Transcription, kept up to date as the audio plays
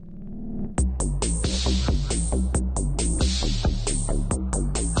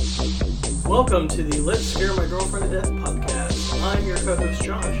Welcome to the Let's Scare My Girlfriend to Death podcast. I'm your co-host,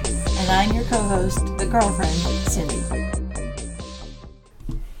 Josh. And I'm your co-host, the girlfriend, Cindy.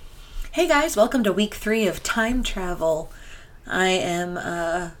 Hey guys, welcome to week 3 of Time Travel. I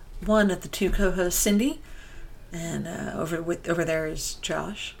am one of the two co-hosts, Cindy, and over there is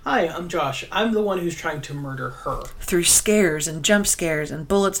Josh. Hi, I'm Josh. I'm the one who's trying to murder her. Through scares and jump scares and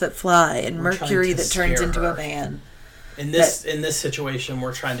bullets that fly and mercury that turns into a man. In this situation,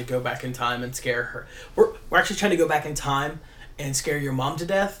 we're trying to go back in time and scare her. We're actually trying to go back in time and scare your mom to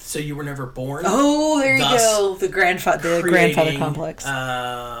death, so you were never born. Oh, there you go. The grandfather complex.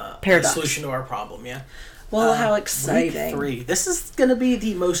 Paradox. A solution to our problem, yeah. Well, how exciting. Week 3. This is going to be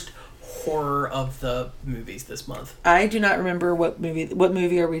the most horror of the movies this month. I do not remember what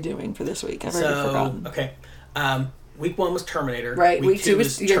movie are we doing for this week. I've already forgotten. Okay. Week 1 was Terminator. Right. Week 2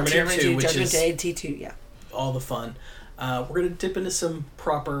 was Terminator 2, which Judgment is Day, T2, yeah. all the fun. We're going to dip into some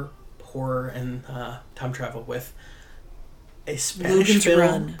proper horror and time travel with a Spanish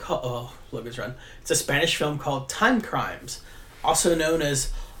film called Logan's Run. It's a Spanish film called Time Crimes, also known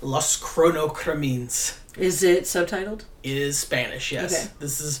as Los Cronocrimines. Is it subtitled? It is Spanish, yes. Okay.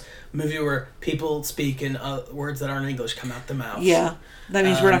 This is a movie where people speak and words that aren't English come out the mouth. Yeah. That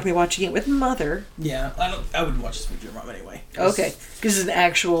means we're not going to be watching it with Mother. Yeah. I wouldn't watch this with your mom anyway. Okay. Because it's an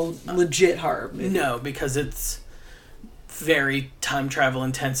actual legit horror movie. No, because it's very time travel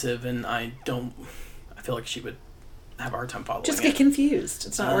intensive, and I feel like she would have a hard time following Just get confused.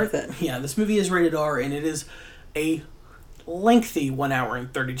 It's not worth it. Yeah, this movie is rated R, and it is a lengthy 1 hour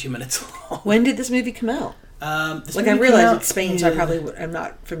and 32 minutes long. When did this movie come out? I realize it's Spain, so I'm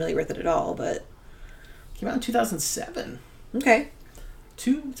not familiar with it at all, but it came out in 2007. Okay.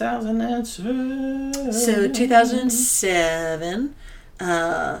 2007. So 2007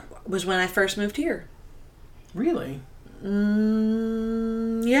 was when I first moved here. Really?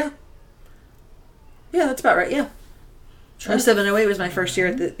 Yeah. Yeah, that's about right. Yeah. 0708 was my first year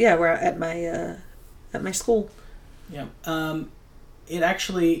at my school. Yeah. It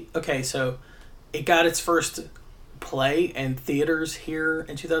actually so it got its first play in theaters here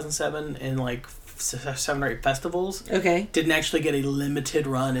in 2007 in like 7 or 8 festivals. Okay. Didn't actually get a limited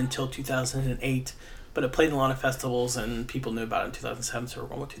run until 2008. But it played in a lot of festivals, and people knew about it in 2007, so we're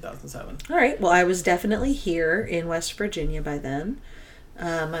going with 2007. All right. Well, I was definitely here in West Virginia by then.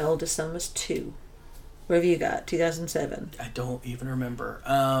 My oldest son was 2. What have you got? 2007? I don't even remember.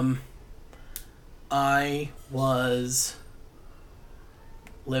 I was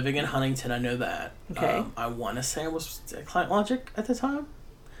living in Huntington. I know that. Okay. I want to say I was at Client Logic at the time.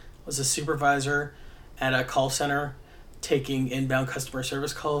 Was a supervisor at a call center, taking inbound customer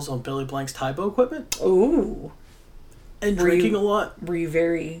service calls on Billy Blank's Tybo equipment. Ooh. And drinking a lot. Were you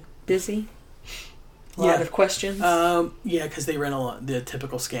very busy? A lot of questions? Yeah, because they ran a lot, the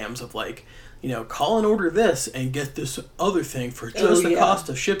typical scams of like, call and order this and get this other thing for just the cost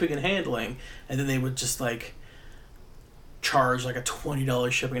of shipping and handling. And then they would just like charge like a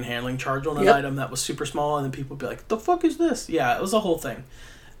 $20 shipping and handling charge on an item that was super small. And then people would be like, the fuck is this? Yeah, it was a whole thing.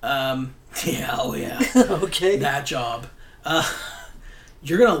 Yeah. Okay. That job.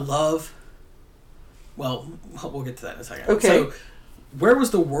 You're going to love... Well, we'll get to that in a second. Okay. So, where was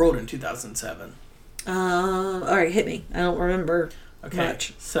the world in 2007? All right, hit me. I don't remember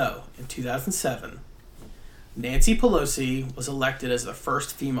much. So, in 2007, Nancy Pelosi was elected as the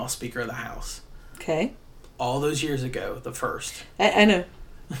first female Speaker of the House. Okay. All those years ago, the first. I know.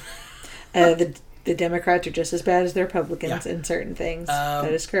 The Democrats are just as bad as the Republicans in certain things.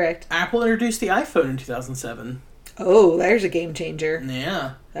 That is correct. Apple introduced the iPhone in 2007. Oh, there's a game changer.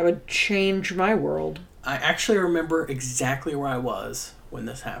 Yeah. That would change my world. I actually remember exactly where I was when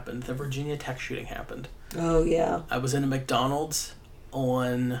this happened. The Virginia Tech shooting happened. Oh, yeah. I was in a McDonald's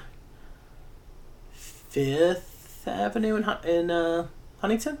on 5th Avenue in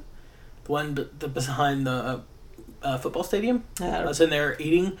Huntington. The one behind the football stadium. I was in there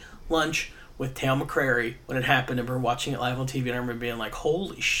eating lunch with Tal McCrary when it happened, and we were watching it live on TV, and I remember being like,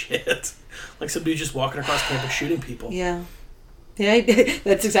 holy shit. Like some dude just walking across campus shooting people. Yeah. Yeah,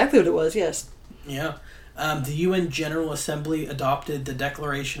 that's exactly what it was, yes. Yeah. The UN General Assembly adopted the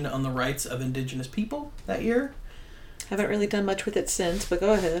Declaration on the Rights of Indigenous People that year. Haven't really done much with it since, but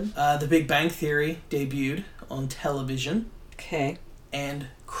go ahead. The Big Bang Theory debuted on television. Okay. And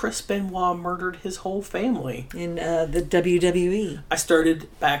Chris Benoit murdered his whole family. In the WWE. I started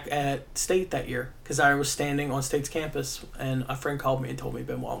back at State that year because I was standing on State's campus and a friend called me and told me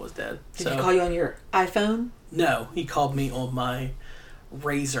Benoit was dead. Did he call you on your iPhone? No, he called me on my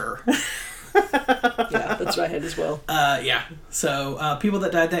Razor. Yeah, that's what I had as well. Yeah. So people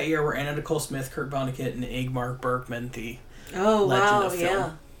that died that year were Anna Nicole Smith, Kurt Vonnegut, and Ingmar Bergman, the legend of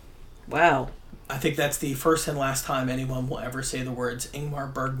film. Wow. I think that's the first and last time anyone will ever say the words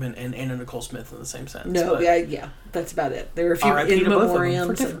Ingmar Bergman and Anna Nicole Smith in the same sentence. No, yeah, that's about it. There were a few in memoriams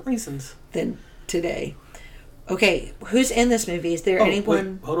for different reasons than today. Okay, who's in this movie? Is there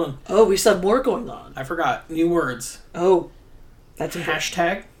anyone? Wait, hold on. Oh, we still have more going on. I forgot. New words. Oh, that's important.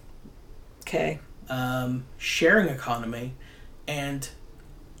 Hashtag. Okay. Sharing economy, and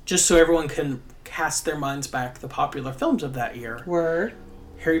just so everyone can cast their minds back, the popular films of that year were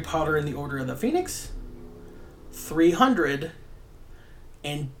Harry Potter and the Order of the Phoenix, 300,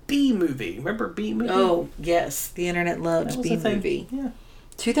 and B Movie. Remember B Movie? Oh, yes. The internet loves B Movie. Yeah.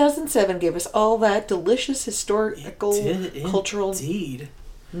 2007 gave us all that delicious historical, cultural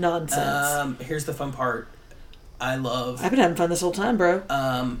nonsense. Here's the fun part. I've been having fun this whole time, bro.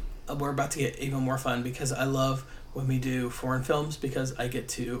 We're about to get even more fun because I love when we do foreign films because I get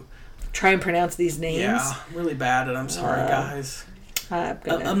to try and pronounce these names. Yeah, really bad, and I'm sorry, guys.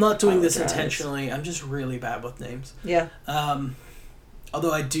 I'm not doing this intentionally. I'm just really bad with names. Yeah.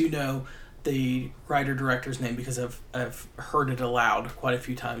 Although I do know the writer-director's name because I've heard it aloud quite a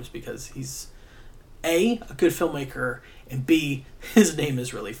few times because he's A, a good filmmaker, and B, his name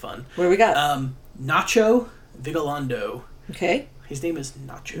is really fun. What do we got? Nacho Vigalondo. Okay. His name is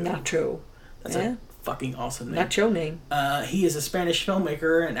Nacho. Nacho. That's a fucking awesome name. Nacho name. He is a Spanish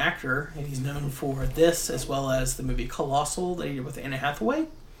filmmaker and actor, and he's known for this as well as the movie Colossal that he did with Anne Hathaway.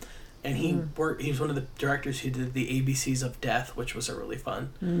 And he was one of the directors who did the ABCs of Death, which was a really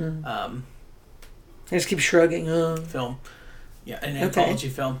fun I just keep shrugging. Film. Yeah, an anthology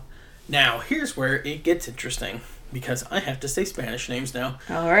film. Now, here's where it gets interesting, because I have to say Spanish names now.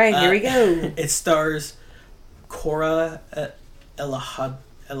 All right, here we go. It stars Cora Elhalda.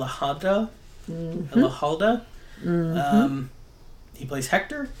 He plays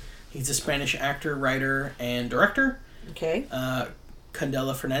Hector. He's a Spanish actor, writer, and director. Okay.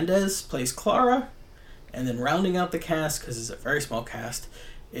 Candela Fernandez plays Clara. And then rounding out the cast, because it's a very small cast,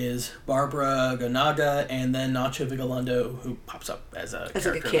 is Barbara Gonaga and then Nacho Vigalondo, who pops up as a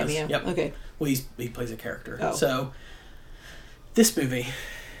character. Like a cameo. Yep. Okay. Well, he plays a character. Oh. So, this movie,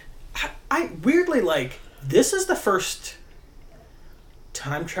 I weirdly this is the first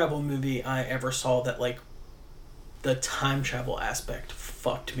time travel movie I ever saw that, the time travel aspect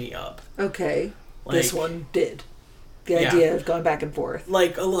fucked me up. Okay. This one did. The idea of going back and forth.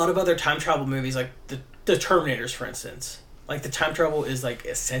 Like, a lot of other time travel movies, like the Terminators, for instance. Like, the time travel is,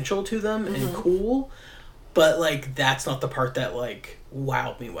 essential to them and cool, but, that's not the part that,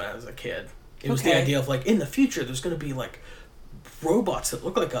 wowed me when I was a kid. It was the idea of, in the future, there's going to be, robots that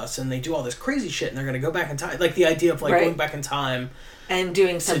look like us, and they do all this crazy shit, and they're going to go back in time. The idea of, going back in time... And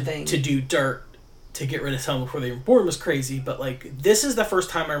doing something. To do dirt, to get rid of someone before they were born was crazy, but, this is the first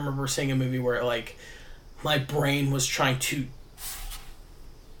time I remember seeing a movie where, my brain was trying to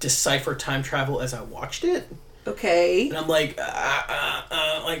decipher time travel as I watched it. Okay. And I'm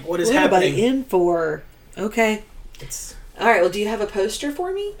what is happening? What am I in for? Okay. It's... All right, well, do you have a poster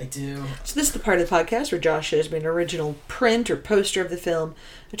for me? I do. So this is the part of the podcast where Josh shows me an original print or poster of the film.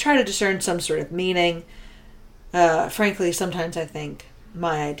 I try to discern some sort of meaning. Frankly, sometimes I think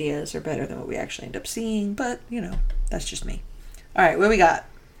my ideas are better than what we actually end up seeing, but, that's just me. All right, what do we got?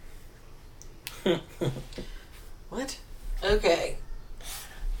 What? Okay.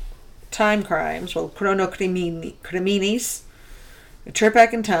 Time crimes. Well, chronocriminis. A trip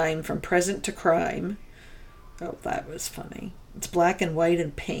back in time from present to crime. Oh, that was funny. It's black and white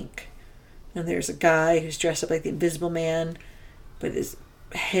and pink. And there's a guy who's dressed up like the Invisible Man, but his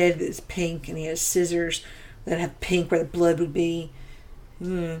head is pink and he has scissors that have pink where the blood would be.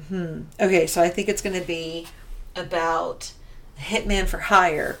 Okay, so I think it's going to be about a hitman for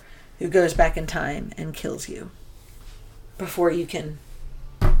hire who goes back in time and kills you before you can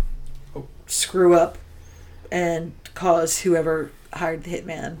screw up and cause whoever hired the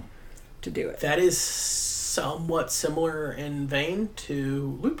hitman to do it. That is somewhat similar in vein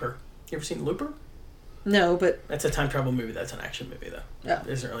to Looper. You ever seen Looper? No, but... That's a time travel movie. That's an action movie, though. Yeah.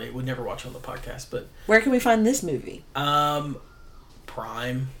 Isn't really... We'd never watch it on the podcast, but... Where can we find this movie?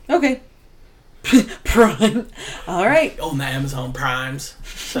 Prime. Okay. Prime. All right. On the Amazon Primes.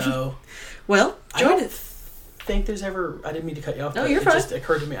 So... Well, join it. I think there's ever... I didn't mean to cut you off. No, you're fine. It just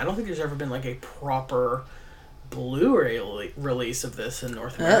occurred to me. I don't think there's ever been, a proper Blu-ray release of this in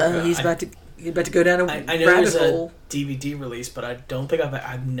North America. He's about to go down a I know rabbit there's hole. a DVD release, but I don't think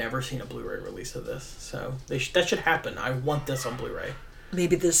I've never seen a Blu-ray release of this. So that should happen. I want this on Blu-ray.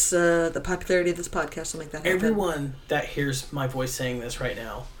 Maybe this the popularity of this podcast will make that happen. Everyone that hears my voice saying this right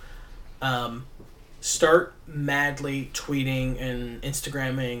now, start madly tweeting and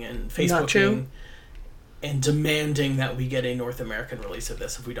Instagramming and Facebooking and demanding that we get a North American release of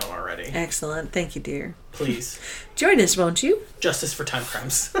this if we don't already. Excellent. Thank you, dear. Please. Join us, won't you? Justice for time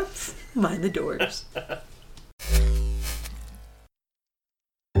crimes. Mind the doors.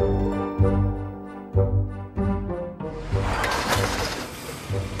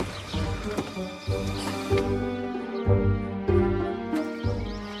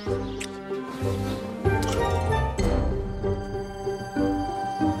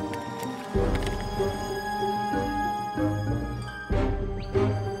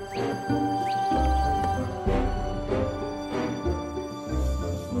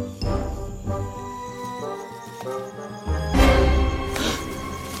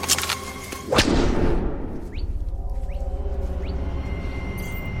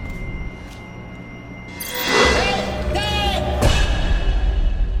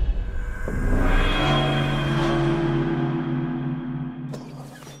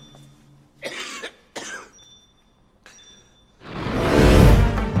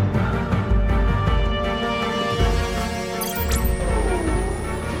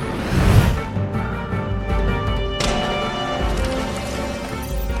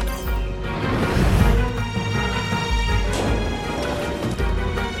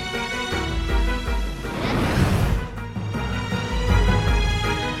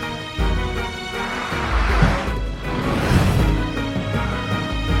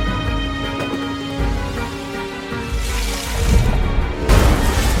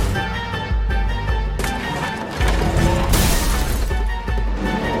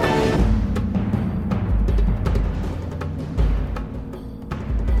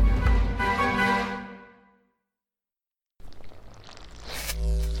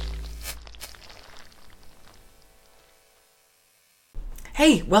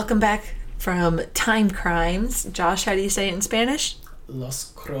 Hey, welcome back from Time Crimes. Josh, how do you say it in Spanish?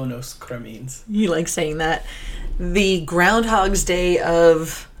 Los Cronos Crimines. You like saying that. The Groundhog's Day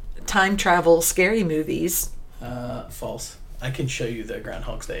of time travel scary movies. False. I can show you the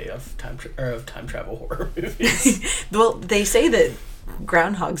Groundhog's Day of time travel horror movies. Well, they say that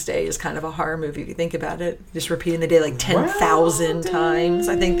Groundhog's Day is kind of a horror movie if you think about it. Just repeating the day like 10,000 times.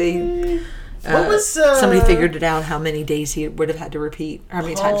 I think they... somebody figured it out how many days he would have had to repeat, or how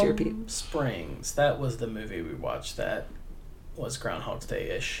many times he repeat. Springs. That was the movie we watched that was Groundhog's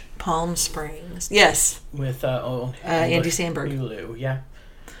Day-ish. Palm Springs. Yes. With Andy Samberg. Hulu, yeah.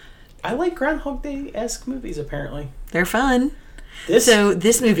 I like Groundhog Day-esque movies, apparently. They're fun.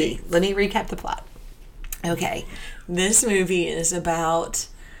 This movie, let me recap the plot. Okay. This movie is about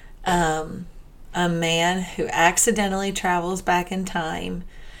a man who accidentally travels back in time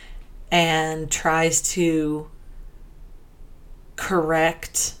and tries to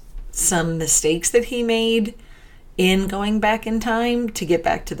correct some mistakes that he made in going back in time to get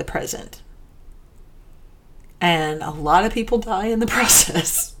back to the present. And a lot of people die in the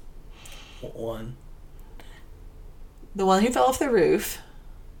process. One. The one who fell off the roof.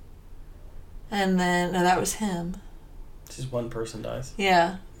 And then, no, that was him. Just one person dies.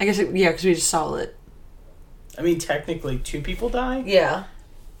 Yeah. I guess, because we just saw it. I mean, technically 2 people die. Yeah.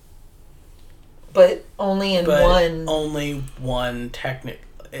 But only in one. Only one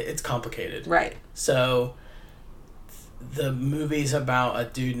it's complicated. Right. So the movie's about a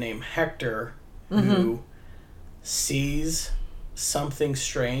dude named Hector who sees something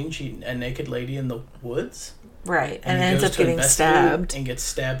strange, a naked lady in the woods. Right. And ends up getting stabbed. And gets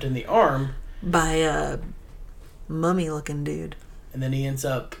stabbed in the arm. By a mummy-looking dude. And then he ends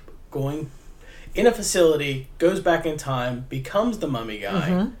up going in a facility, goes back in time, becomes the mummy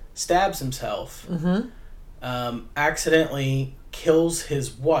guy, stabs himself, accidentally kills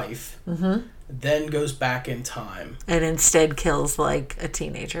his wife, then goes back in time. And instead kills, like, a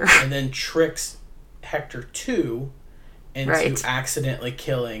teenager. And then tricks Hector 2 into accidentally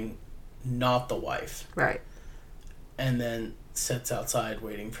killing not the wife. Right. And then sits outside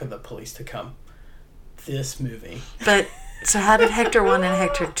waiting for the police to come. This movie. But, so how did Hector 1 and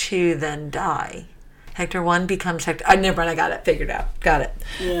Hector 2 then die? Hector 1 becomes Hector... never mind, I got it figured out. Got it.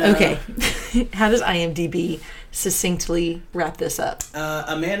 Yeah. Okay. How does IMDb succinctly wrap this up?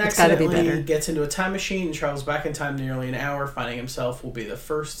 A man accidentally gets into a time machine and travels back in time nearly an hour. Finding himself will be the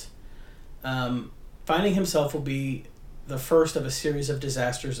first of a series of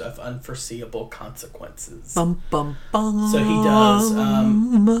disasters of unforeseeable consequences. Bum, bum, bum. So he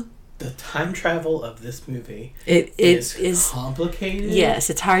does... the time travel of this movie is complicated.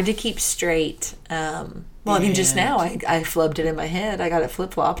 Yes, it's hard to keep straight. I mean, just now I flubbed it in my head. I got it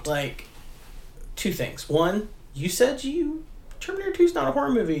flip-flopped. Like, 2 things. One, you said Terminator 2 is not a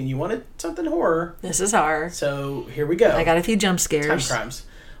horror movie and you wanted something horror. This is horror. So, here we go. I got a few jump scares. Time crimes.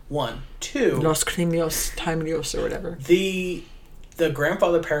 1. 2. Los Crimos, Timelios, or whatever. The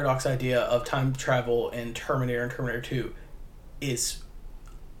grandfather paradox idea of time travel in Terminator and Terminator 2 is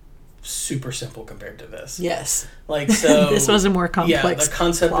super simple compared to this. Yes. Like, so... this was a more complex Yeah, the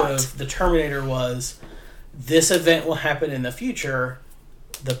concept plot. of the Terminator was, this event will happen in the future,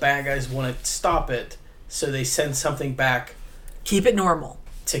 the bad guys want to stop it, so they send something back... Keep it normal.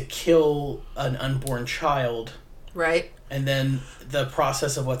 ...to kill an unborn child. Right. And then the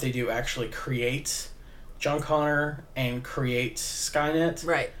process of what they do actually creates John Connor and creates Skynet.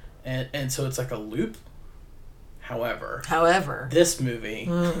 Right. And so it's like a loop. However, this movie.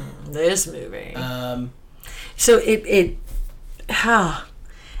 So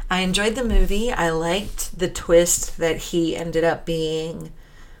I enjoyed the movie. I liked the twist that he ended up being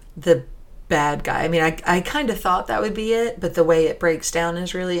the bad guy. I mean, I kind of thought that would be it, but the way it breaks down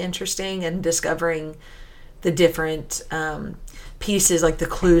is really interesting, and discovering the different pieces, like the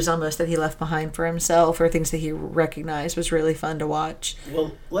clues almost that he left behind for himself, or things that he recognized, was really fun to watch.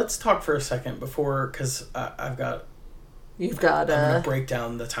 Well, let's talk for a second before, because I'm going to break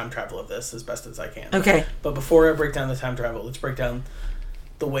down the time travel of this as best as I can. Okay. But before I break down the time travel, let's break down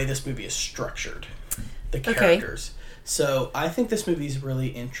the way this movie is structured. The characters. Okay. So I think this movie is really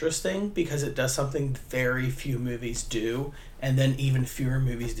interesting because it does something very few movies do, and then even fewer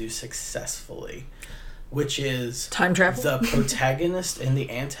movies do successfully. Which is... time travel? The protagonist and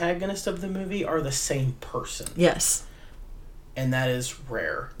the antagonist of the movie are the same person. Yes. And that is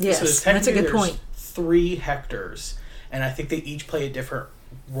rare. Yes, so that's a good point. 3 Hectors, and I think they each play a different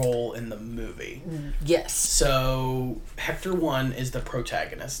role in the movie. Yes. So, Hector 1 is the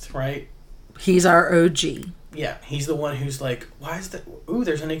protagonist, right? He's our OG. Yeah, he's the one who's like, why is that? Ooh,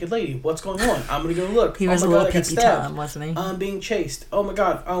 there's a naked lady. What's going on? I'm going to go look. He was a little peepee Tom, wasn't he? I'm being chased. Oh my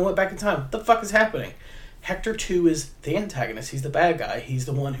god, I went back in time. What the fuck is happening? Hector 2 is the antagonist. He's the bad guy. He's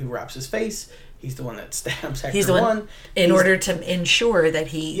the one who wraps his face. He's the one that stabs Hector 1. He's the one in order to ensure that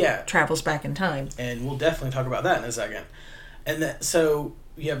he travels back in time. And we'll definitely talk about that in a second. And so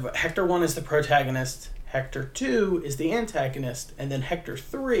you have Hector 1 is the protagonist. Hector 2 is the antagonist. And then Hector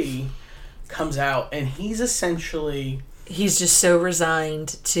 3 comes out, and he's essentially... He's just so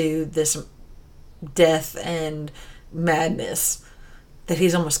resigned to this death and madness that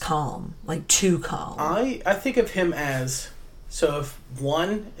he's almost calm, like too calm. I think of him as, so if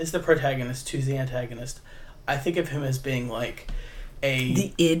 1 is the protagonist, 2 is the antagonist, I think of him as being like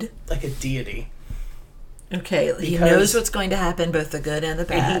the id, like a deity. Okay, he knows what's going to happen, both the good and the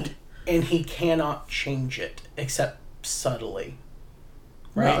bad, and he cannot change it except subtly.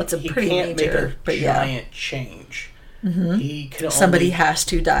 Right? Well, it's a pretty major, giant change. Mm-hmm. He can somebody has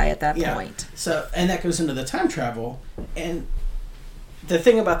to die at that point. So, and that goes into the time travel. And the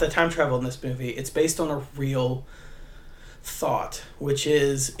thing about the time travel in this movie, it's based on a real thought, which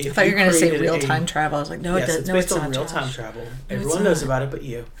is if I thought you were going to say real time travel. I was like, no, it doesn't. It's based on real time travel. Everyone knows about it, but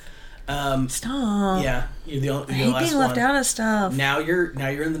you. Stop. Yeah, you're the only. I hate being left out of stuff. Now you're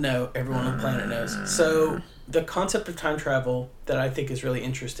in the know. Everyone on the planet knows. So the concept of time travel that I think is really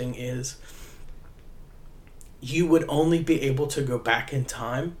interesting is you would only be able to go back in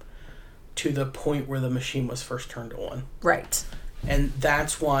time to the point where the machine was first turned on. Right. And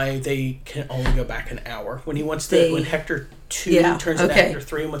that's why they can only go back an hour. When he wants to, when Hector 2 turns into Hector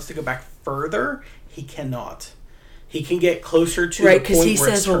 3 and wants to go back further, he cannot. He can get closer to the point because he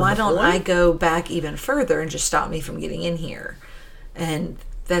says, well, why don't I go back even further and just stop me from getting in here? And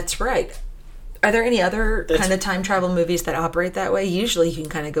that's right. Are there any other kind of time travel movies that operate that way? Usually you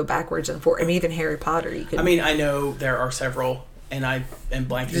can kind of go backwards and forward. I mean, even Harry Potter, you could... I mean, I know there are several, and I am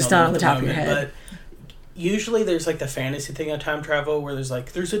blanking just on them the top moment, of your head. But usually there's like the fantasy thing of time travel where there's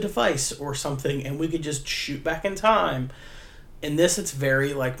a device or something, and we could just shoot back in time. In this, it's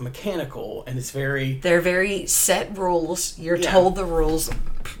very like mechanical, and it's very... They're very set rules. You're told the rules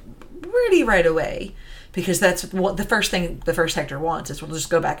pretty right away. Because that's what the first thing the first Hector wants is we'll just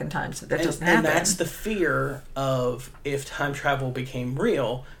go back in time so that doesn't happen. And that's the fear of if time travel became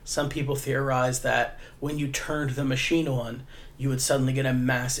real. Some people theorize that when you turned the machine on, you would suddenly get a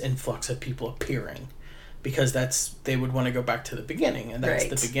mass influx of people appearing. Because they would want to go back to the beginning, and that's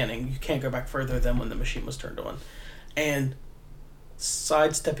the beginning. You can't go back further than when the machine was turned on. And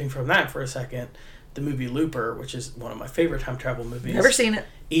sidestepping from that for a second, the movie Looper, which is one of my favorite time travel movies. Never seen it.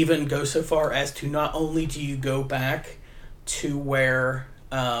 Even go so far as to not only do you go back to where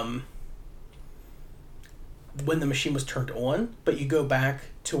when the machine was turned on, but you go back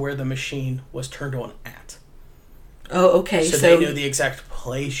to where the machine was turned on at. Oh, okay. So they know the exact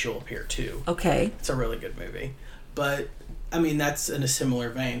place you'll appear to. Okay. It's a really good movie. But, I mean, that's in a similar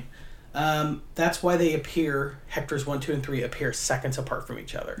vein. That's why they appear, Hector's 1, 2, and 3 appear seconds apart from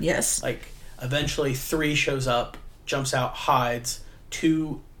each other. Yes. Like, eventually 3 shows up, jumps out, hides.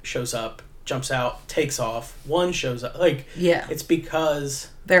 2 shows up, jumps out, takes off. 1 shows up. Like, yeah. It's because...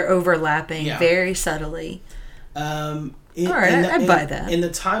 they're overlapping very subtly. All right, I buy that. And the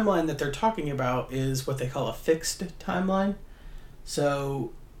timeline that they're talking about is what they call a fixed timeline.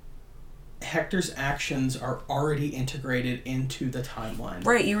 So... Hector's actions are already integrated into the timeline.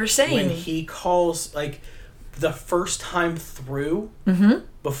 Right, you were saying... when he calls, like, the first time through,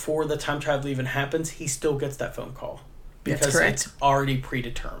 before the time travel even happens, he still gets that phone call. Because it's already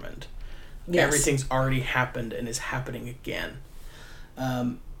predetermined. Yes. Everything's already happened and is happening again.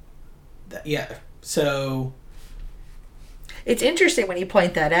 So... It's interesting when you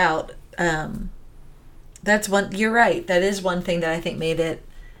point that out. That's one... You're right. That is one thing that I think made it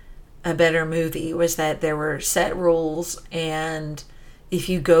a better movie, was that there were set rules, and if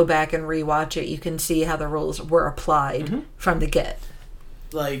you go back and rewatch it, you can see how the rules were applied from the get.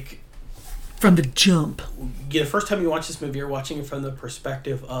 Like, from the jump. The first time you watch this movie, you're watching it from the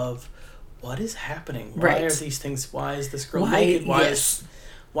perspective of what is happening? Why are these things? Why is this girl naked? Why is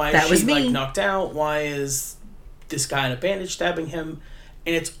she like knocked out? Why is this guy in a bandage stabbing him?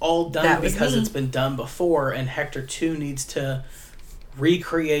 And it's all done because it's been done before, and Hector 2 needs to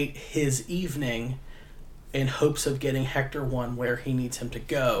recreate his evening in hopes of getting Hector 1 where he needs him to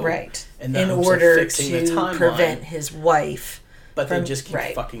go. Right. In order to prevent his wife. But they just keep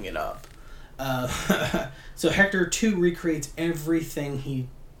fucking it up. So Hector 2 recreates everything he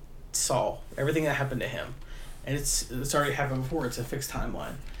saw. Everything that happened to him. And it's already happened before. It's a fixed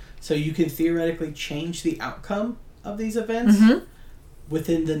timeline. So you can theoretically change the outcome of these events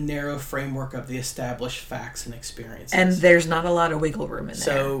within the narrow framework of the established facts and experiences. And there's not a lot of wiggle room in there.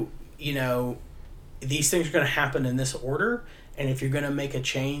 So, these things are going to happen in this order, and if you're going to make a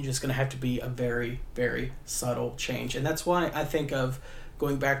change, it's going to have to be a very, very subtle change. And that's why I think of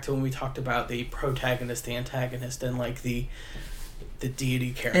going back to when we talked about the protagonist, the antagonist, and like the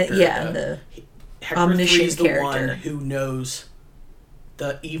deity character. The Hector omniscient 3's the character. one who knows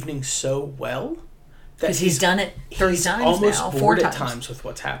the evening so well because he's done it 3 times almost now, 4 times. times with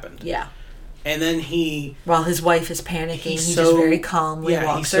what's happened. Yeah. And then while his wife is panicking, he just very calmly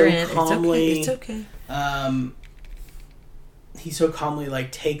walks her in. It's okay. He so calmly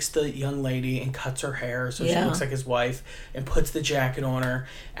takes the young lady and cuts her hair so she looks like his wife, and puts the jacket on her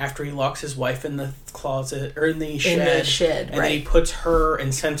after he locks his wife in the closet or in the shed. And then he puts her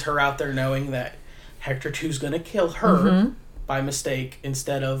and sends her out there knowing that Hector 2's going to kill her by mistake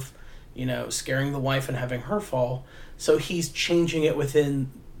instead of, scaring the wife and having her fall. So he's changing it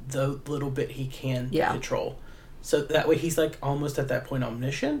within the little bit he can control. So that way he's almost at that point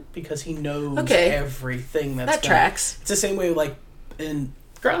omniscient because he knows everything that tracks. It's the same way in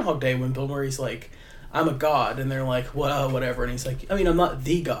Groundhog Day when Bill Murray's like, I'm a god, and they're like, well, whatever, and he's like, I mean, I'm not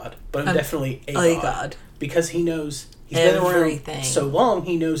the god, but I'm definitely a god. Because he knows, he's everything. Been around so long,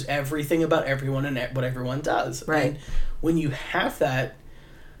 he knows everything about everyone and what everyone does. Right. And when you have that,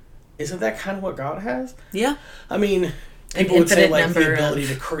 isn't that kind of what God has? Yeah. I mean, people would say the ability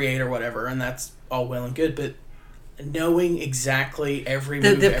to create or whatever, and that's all well and good, but knowing exactly every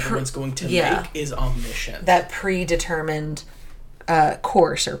move everyone's going to make is omniscient. That predetermined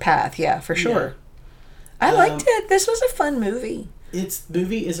course or path, for sure. I liked it. This was a fun movie. Its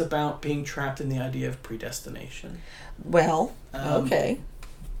movie is about being trapped in the idea of predestination. Well, okay.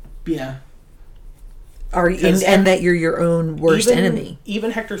 Yeah. And that you're your own worst enemy.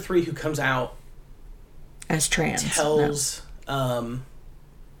 Even Hector 3, who comes out as trans,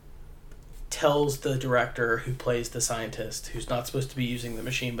 tells the director who plays the scientist, who's not supposed to be using the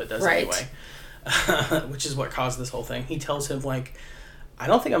machine but does anyway, which is what caused this whole thing. He tells him, I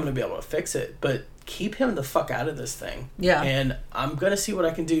don't think I'm going to be able to fix it, but keep him the fuck out of this thing. Yeah. And I'm going to see what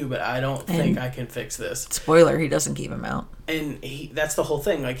I can do, but I don't think I can fix this. Spoiler, he doesn't keep him out. And that's the whole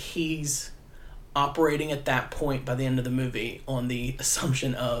thing. He's operating at that point by the end of the movie on the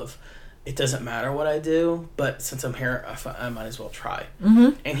assumption of, it doesn't matter what I do, but since I'm here, I might as well try.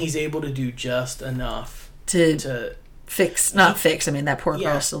 Mm-hmm. And he's able to do just enough to fix. I mean, that poor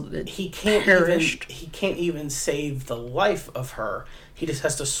girl still perished. He can't even save the life of her. He just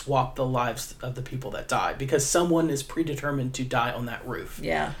has to swap the lives of the people that died because someone is predetermined to die on that roof.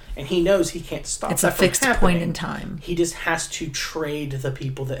 Yeah. And he knows he can't stop it's that from happening. It's a fixed point in time. He just has to trade the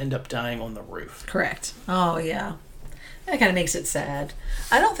people that end up dying on the roof. Correct. Oh, yeah. That kind of makes it sad.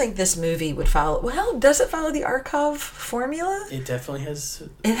 I don't think this movie would follow... Well, does it follow the Arkhov formula? It definitely has.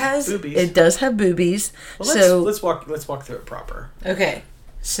 It has boobies. It does have boobies. Well, let's walk through it proper. Okay,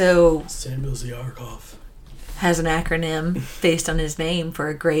 so Samuel's the Arkhov. has an acronym based on his name for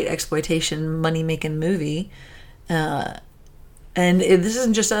a great exploitation money-making movie. And this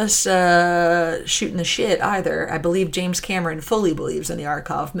isn't just us shooting the shit either. I believe James Cameron fully believes in the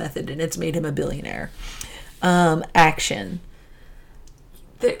Arkoff method, and it's made him a billionaire. Action.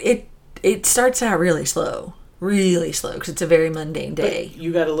 It starts out really slow, because it's a very mundane day. But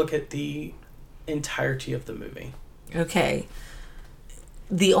you got to look at the entirety of the movie. Okay.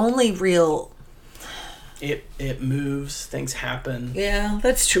 The only real... It moves, things happen. Yeah,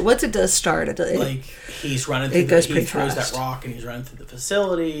 that's true. Once it does start, like he's running through he throws that rock and he's running through the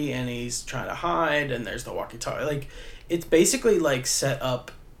facility and he's trying to hide and there's the walkie-talkie. Like, it's basically like set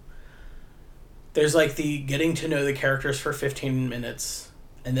up. There's like the getting to know the characters for 15 minutes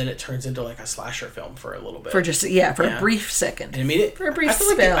and then it turns into like a slasher film for a little bit. A brief second. And I mean, for a brief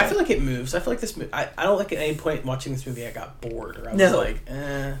spell. I feel like it moves. I feel like this movie, I don't like at any point watching this movie I got bored or I was like,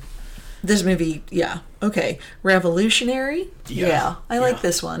 eh. This movie, yeah. Okay. Revolutionary? Yeah. I like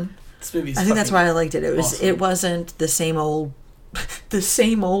this one. This movie's I think that's why I liked it. Awesome. It wasn't the same old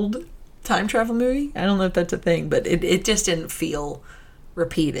time travel movie. I don't know if that's a thing, but it just didn't feel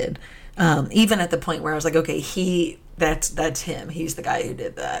repeated. Even at the point where I was like, okay, that's him. He's the guy who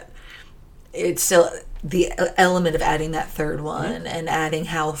did that. It's still the element of adding that third one and adding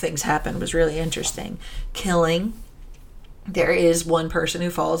how things happen was really interesting. Killing. There is one person who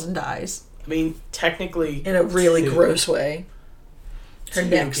falls and dies. I mean, technically, in a really gross way. Her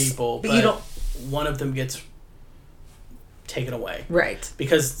next people, but you don't. One of them gets taken away, right?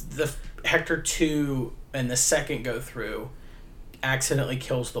 Because the Hector 2 and the second go through, accidentally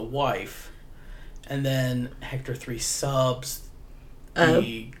kills the wife, and then Hector 3 subs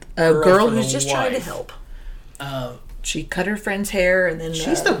the girl who's just trying to help. She cut her friend's hair, and then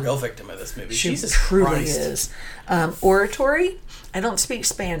she's the real victim of this movie. She truly is. Oratory. I don't speak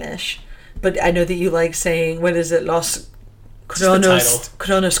Spanish, but I know that you like saying, what is it, Los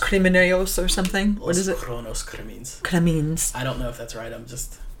Cronos Criminales or something? What is it? Cronos Crimines. Crimines. I don't know if that's right. I'm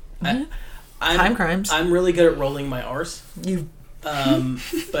just time crimes. I'm really good at rolling my R's. You.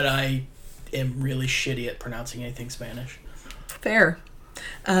 But I am really shitty at pronouncing anything Spanish. Fair.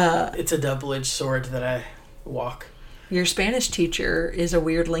 It's a double-edged sword that I walk. Your Spanish teacher is a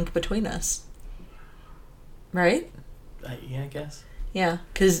weird link between us. Right? Yeah, I guess. Yeah,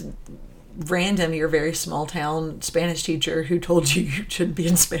 because random, your very small town Spanish teacher who told you shouldn't be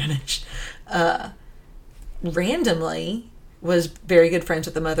in Spanish, randomly was very good friends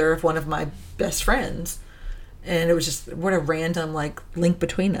with the mother of one of my best friends. And it was just, what a random, link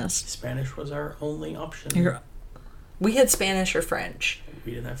between us. Spanish was our only option. We had Spanish or French.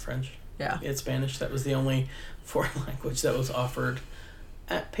 We didn't have French. Yeah. We had Spanish. That was the only foreign language that was offered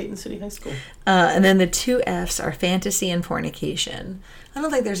at Peyton City High School. And then the 2 F's are fantasy and fornication. I don't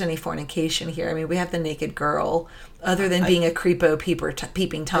think there's any fornication here. I mean, we have the naked girl. Other than being a creepo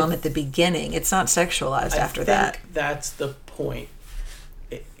peeping Tom at the beginning, it's not sexualized after that. That's the point.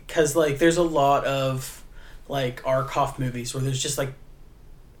 Because, there's a lot of, Arkoff movies where there's just,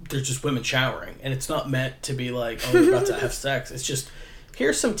 there's just women showering. And it's not meant to be they're about to have sex. It's just,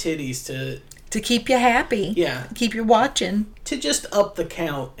 here's some titties to keep you happy. Yeah. Keep you watching. To just up the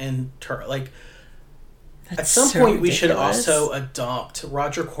count and turn, at some so point ridiculous. We should also adopt,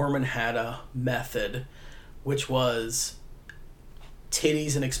 Roger Corman had a method, which was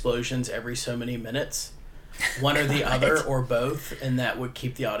titties and explosions every so many minutes. One or the other, or both, and that would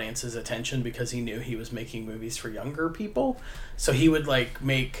keep the audience's attention because he knew he was making movies for younger people. So he would,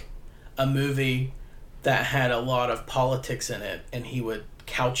 make a movie that had a lot of politics in it, and he would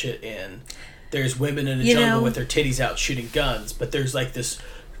couch it in, there's women in a jungle with their titties out shooting guns, but there's, this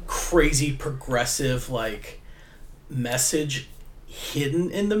crazy progressive, message hidden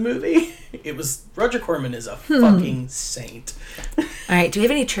in the movie. It was, Roger Corman is a fucking saint. All right, do we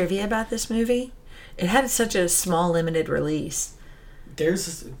have any trivia about this movie? It had such a small, limited release. There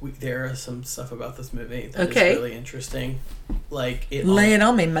is some stuff about this movie that is really interesting. Lay it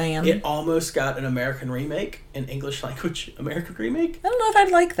on me, man. It almost got an American remake, an English language American remake. I don't know if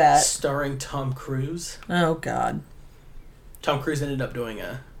I'd like that. Starring Tom Cruise. Oh, God. Tom Cruise ended up doing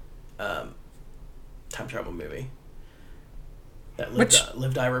a time travel movie. That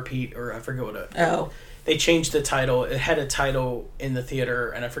Live, Die, Repeat, or I forget what it... Oh. They changed the title. It had a title in the theater,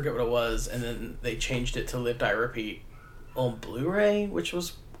 and I forget what it was, and then they changed it to Live, Die, Repeat on Blu-ray, which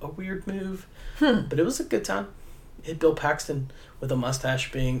was a weird move. But it was a good time. It had Bill Paxton with a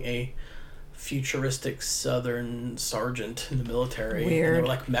mustache being a futuristic southern sergeant in the military. Weird. And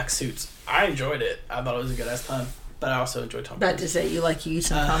they were mech suits. I enjoyed it. I thought it was a good-ass time. But I also enjoyed Tom Cruise. About to say, you like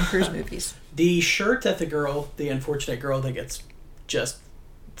Tom Cruise movies. The shirt that the unfortunate girl that gets just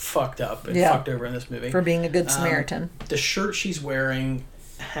fucked up and fucked over in this movie. For being a good Samaritan. The shirt she's wearing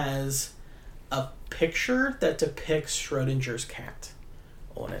has a picture that depicts Schrodinger's cat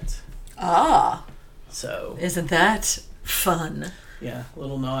on it. Ah. So. Isn't that fun? Yeah,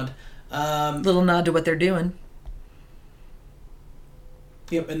 little nod. Little nod to what they're doing.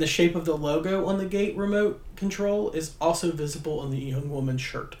 Yep, and the shape of the logo on the gate remote control is also visible on the young woman's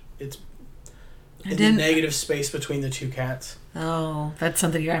shirt. It's in the negative space between the two cats. Oh, that's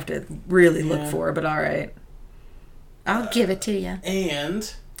something you have to really look for, but all right. I'll give it to you.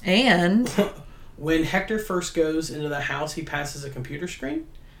 And when Hector first goes into the house, he passes a computer screen,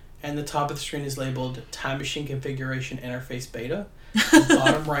 and the top of the screen is labeled Time Machine Configuration Interface Beta. The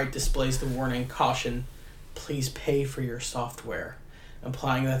bottom right displays the warning, caution, please pay for your software,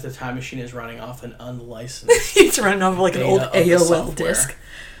 implying that the time machine is running off an unlicensed It's running off like an old AOL disk.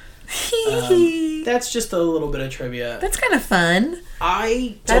 That's just a little bit of trivia. That's kind of fun.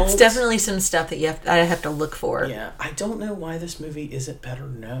 That's definitely some stuff that I have to look for. Yeah, I don't know why this movie isn't better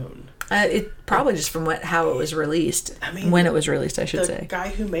known. It probably just from how it was released. I mean, when it was released, I should say. The guy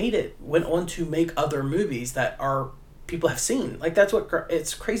who made it went on to make other movies that people have seen. Like, that's what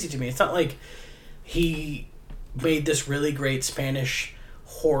it's crazy to me. It's not like he made this really great Spanish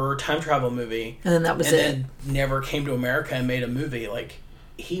horror time travel movie and then that was it. And then never came to America and made a movie. Like,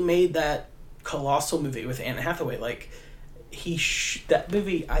 he made that colossal movie with Anne Hathaway. Like, that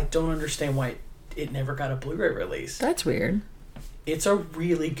movie, I don't understand why it never got a Blu-ray release. That's weird. It's a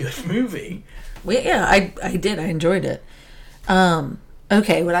really good movie. Well, yeah, I did. I enjoyed it.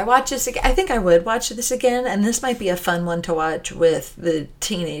 Okay, would I watch this again? I think I would watch this again, and this might be a fun one to watch with the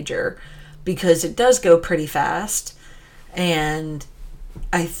teenager because it does go pretty fast, and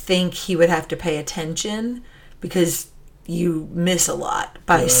I think he would have to pay attention because you miss a lot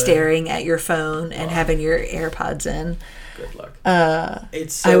by staring at your phone and having your AirPods in. Good luck.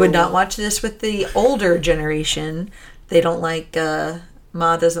 I would not watch this with the older generation. They don't like,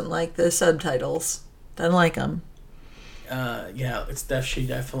 Ma doesn't like the subtitles. Doesn't like them. Yeah, she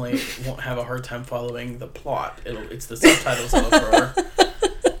definitely won't have a hard time following the plot. It's the subtitles that'll throw her.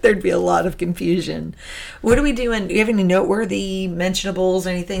 There'd be a lot of confusion. What are we doing? Do you have any noteworthy mentionables,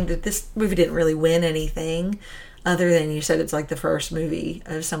 anything that this movie didn't really win anything other than you said it's like the first movie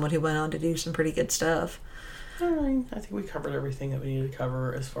of someone who went on to do some pretty good stuff? I think we covered everything that we needed to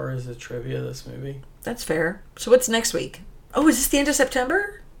cover as far as the trivia of this movie. That's fair. So what's next week? Oh, is this the end of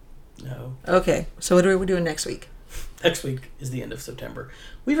September? No. Okay, so what are we doing next week? Next week is the end of September.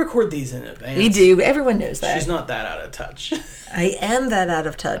 We record these in advance. We do. Everyone knows that. She's not that out of touch. I am that out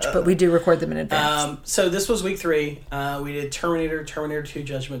of touch, but we do record them in advance. So this was week 3. We did Terminator 2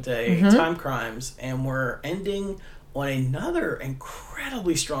 Judgment Day, Time Crimes, and we're ending on another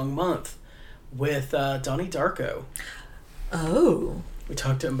incredibly strong month with Donnie Darko. Oh. We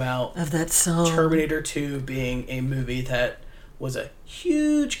talked about of that song. Terminator 2 being a movie that was a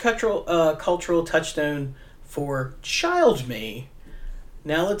huge cultural touchstone for child me.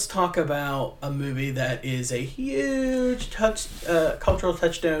 Now let's talk about a movie that is a huge cultural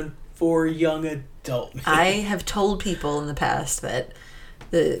touchstone for young adult me. I have told people in the past that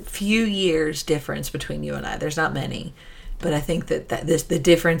the few years difference between you and I, there's not many, but I think that the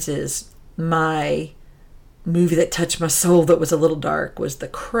difference is my movie that touched my soul that was a little dark was The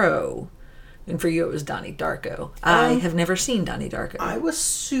Crow. And for you, it was Donnie Darko. I have never seen Donnie Darko. I was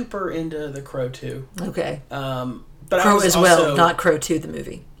super into The Crow too. Okay. But Crow I was as well, not Crow 2, the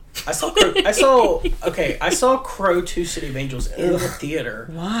movie. I saw Crow 2 City of Angels in the theater.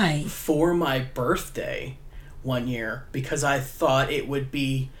 Why? For my birthday one year because I thought it would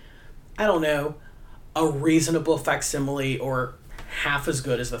be, I don't know, a reasonable facsimile or half as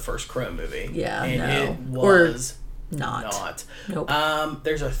good as the first Crow movie. Yeah, and it was not. Nope.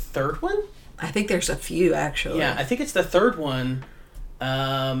 There's a third one? I think there's a few, actually. Yeah, I think it's the third one.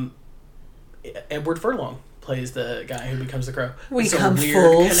 Edward Furlong plays the guy who becomes the Crow. We come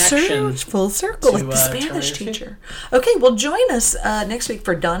full circle like the Spanish teacher. Okay, well, join us next week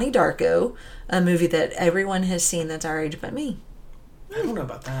for Donnie Darko, a movie that everyone has seen that's our age but me. I don't know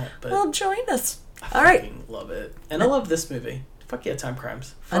about that, but... Well, join us. All right. I love it. And I love this movie. Fuck yeah, Time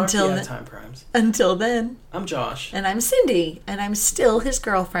Crimes. Time Crimes. Until then. I'm Josh. And I'm Cindy. And I'm still his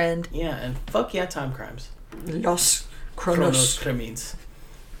girlfriend. Yeah, and fuck yeah, Time Crimes. Los Cronos Crimines.